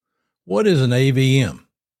What is an AVM?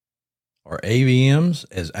 Are AVMs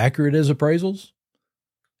as accurate as appraisals?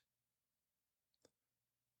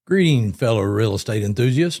 Greetings, fellow real estate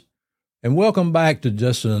enthusiasts, and welcome back to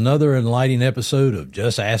just another enlightening episode of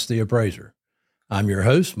Just Ask the Appraiser. I'm your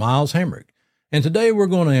host, Miles Hamrick, and today we're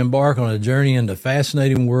going to embark on a journey in the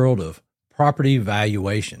fascinating world of property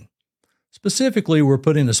valuation. Specifically, we're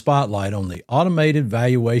putting a spotlight on the Automated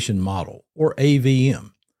Valuation Model, or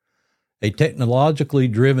AVM, a technologically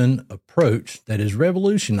driven approach that is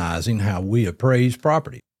revolutionizing how we appraise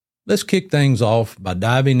property. Let's kick things off by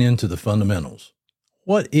diving into the fundamentals.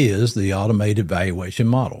 What is the Automated Valuation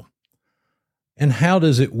Model? And how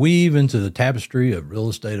does it weave into the tapestry of real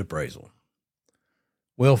estate appraisal?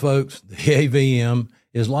 Well, folks, the AVM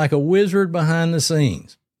is like a wizard behind the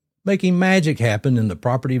scenes, making magic happen in the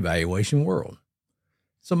property valuation world.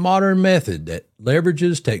 It's a modern method that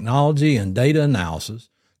leverages technology and data analysis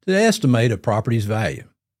to estimate a property's value.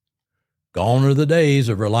 Gone are the days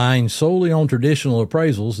of relying solely on traditional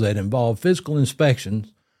appraisals that involve physical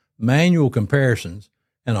inspections, manual comparisons,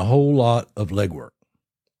 and a whole lot of legwork.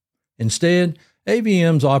 Instead,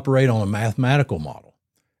 AVMs operate on a mathematical model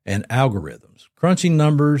and algorithms, crunching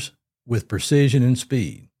numbers with precision and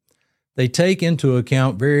speed. They take into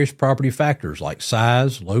account various property factors like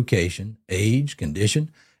size, location, age, condition,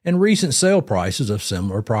 and recent sale prices of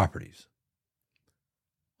similar properties.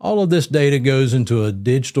 All of this data goes into a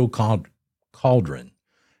digital cauldron,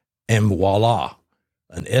 and voila,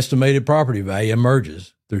 an estimated property value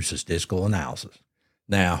emerges through statistical analysis.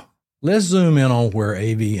 Now, let's zoom in on where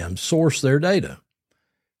AVMs source their data.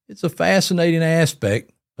 It's a fascinating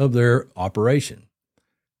aspect of their operation.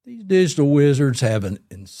 These digital wizards have an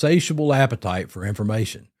insatiable appetite for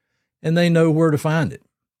information, and they know where to find it.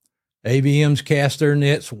 AVMs cast their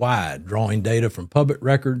nets wide, drawing data from public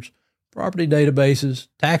records, property databases,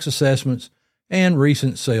 tax assessments, and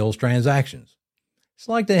recent sales transactions. It's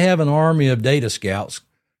like they have an army of data scouts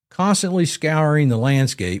constantly scouring the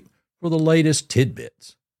landscape for the latest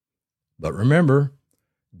tidbits. But remember,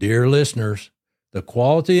 dear listeners, the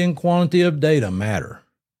quality and quantity of data matter.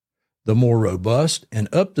 The more robust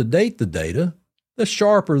and up-to-date the data, the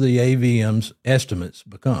sharper the AVM's estimates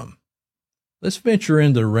become. Let's venture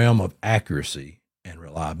into the realm of accuracy and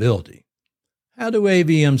reliability. How do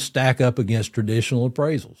AVMs stack up against traditional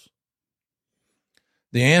appraisals?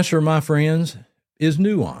 The answer, my friends, is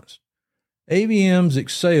nuanced. AVMs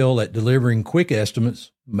excel at delivering quick estimates,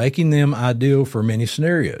 making them ideal for many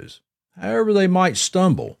scenarios. However, they might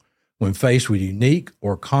stumble when faced with unique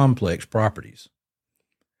or complex properties.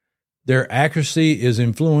 Their accuracy is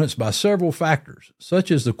influenced by several factors, such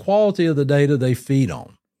as the quality of the data they feed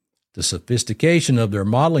on, the sophistication of their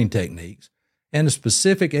modeling techniques, and the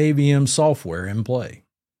specific AVM software in play.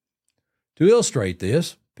 To illustrate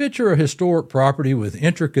this, picture a historic property with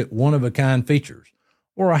intricate one-of-a-kind features,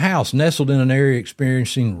 or a house nestled in an area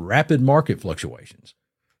experiencing rapid market fluctuations.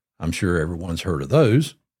 I'm sure everyone's heard of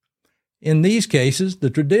those. In these cases, the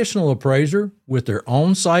traditional appraiser, with their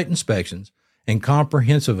on-site inspections and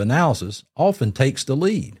comprehensive analysis, often takes the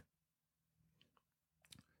lead.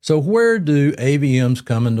 So where do AVMs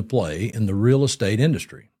come into play in the real estate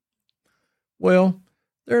industry? Well,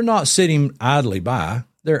 they're not sitting idly by.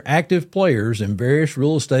 They're active players in various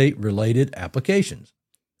real estate-related applications.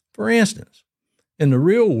 For instance, in the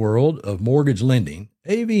real world of mortgage lending,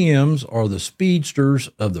 AVMs are the speedsters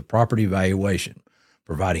of the property valuation,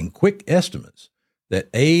 providing quick estimates that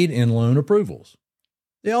aid in loan approvals.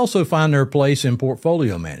 They also find their place in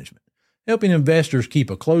portfolio management, helping investors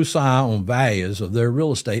keep a close eye on values of their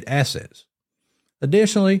real estate assets.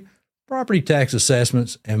 Additionally, property tax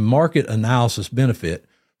assessments and market analysis benefit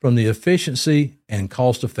from the efficiency and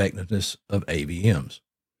cost-effectiveness of AVMs.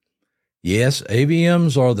 Yes,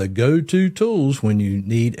 AVMs are the go-to tools when you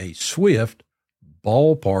need a swift,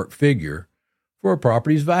 ballpark figure for a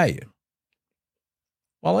property's value.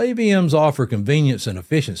 While AVMs offer convenience and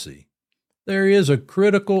efficiency, there is a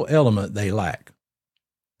critical element they lack: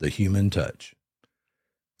 the human touch.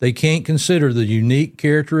 They can't consider the unique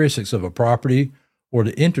characteristics of a property or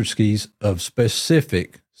the intricacies of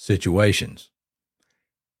specific situations.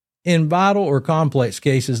 In vital or complex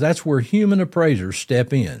cases, that's where human appraisers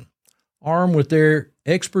step in, armed with their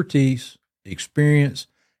expertise, experience,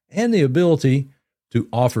 and the ability to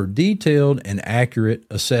offer detailed and accurate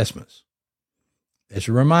assessments. It's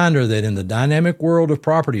a reminder that in the dynamic world of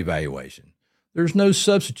property valuation, there's no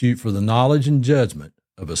substitute for the knowledge and judgment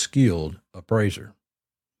of a skilled appraiser.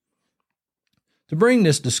 To bring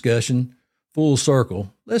this discussion full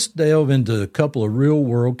circle, let's delve into a couple of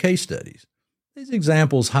real-world case studies. These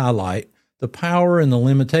examples highlight the power and the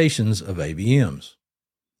limitations of AVMs.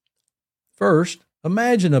 First,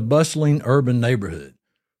 Imagine a bustling urban neighborhood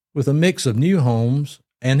with a mix of new homes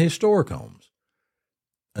and historic homes.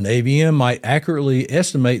 An AVM might accurately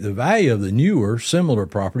estimate the value of the newer, similar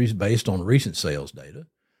properties based on recent sales data.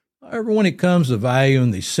 However, when it comes to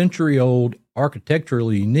valuing the century-old,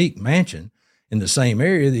 architecturally unique mansion in the same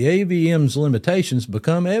area, the AVM's limitations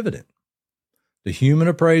become evident. The human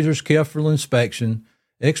appraiser's careful inspection,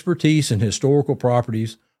 expertise in historical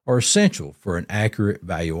properties are essential for an accurate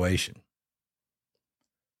valuation.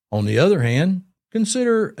 On the other hand,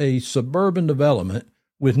 consider a suburban development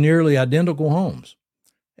with nearly identical homes.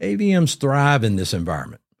 AVMs thrive in this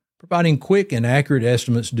environment, providing quick and accurate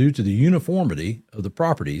estimates due to the uniformity of the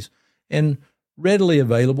properties and readily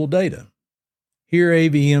available data. Here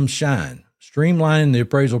AVMs shine, streamlining the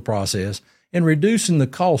appraisal process and reducing the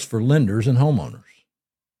cost for lenders and homeowners.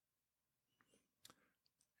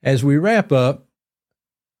 As we wrap up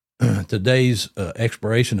today's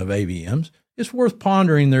exploration of AVMs, it's worth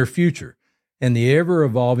pondering their future and the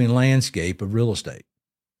ever-evolving landscape of real estate.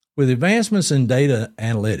 With advancements in data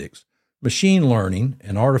analytics, machine learning,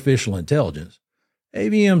 and artificial intelligence,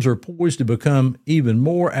 AVMs are poised to become even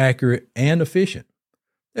more accurate and efficient.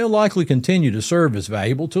 They'll likely continue to serve as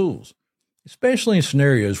valuable tools, especially in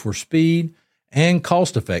scenarios where speed and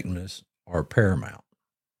cost-effectiveness are paramount.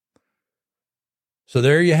 So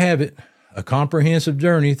there you have it, a comprehensive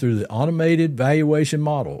journey through the Automated Valuation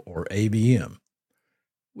Model, or AVM.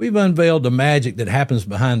 We've unveiled the magic that happens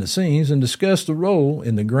behind the scenes and discussed the role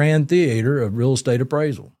in the grand theater of real estate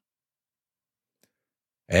appraisal.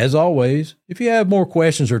 As always, if you have more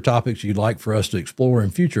questions or topics you'd like for us to explore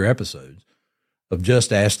in future episodes of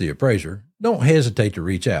Just Ask the Appraiser, don't hesitate to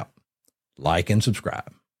reach out, like, and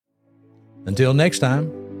subscribe. Until next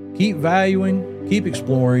time, keep valuing, keep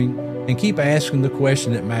exploring, and keep asking the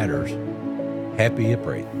question that matters. Happy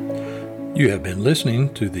appraising. You have been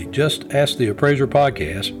listening to the Just Ask the Appraiser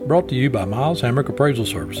podcast, brought to you by Miles Hamrick Appraisal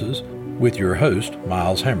Services with your host,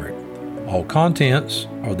 Miles Hamrick. All contents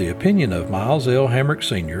are the opinion of Miles L. Hamrick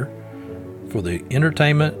Sr. for the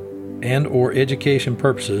entertainment and or education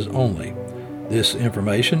purposes only. This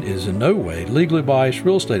information is in no way legal advice,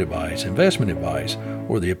 real estate advice, investment advice,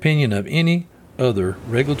 or the opinion of any other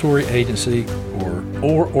regulatory agency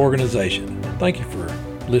or organization. Thank you for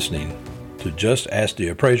listening to Just Ask the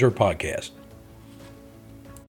Appraiser podcast.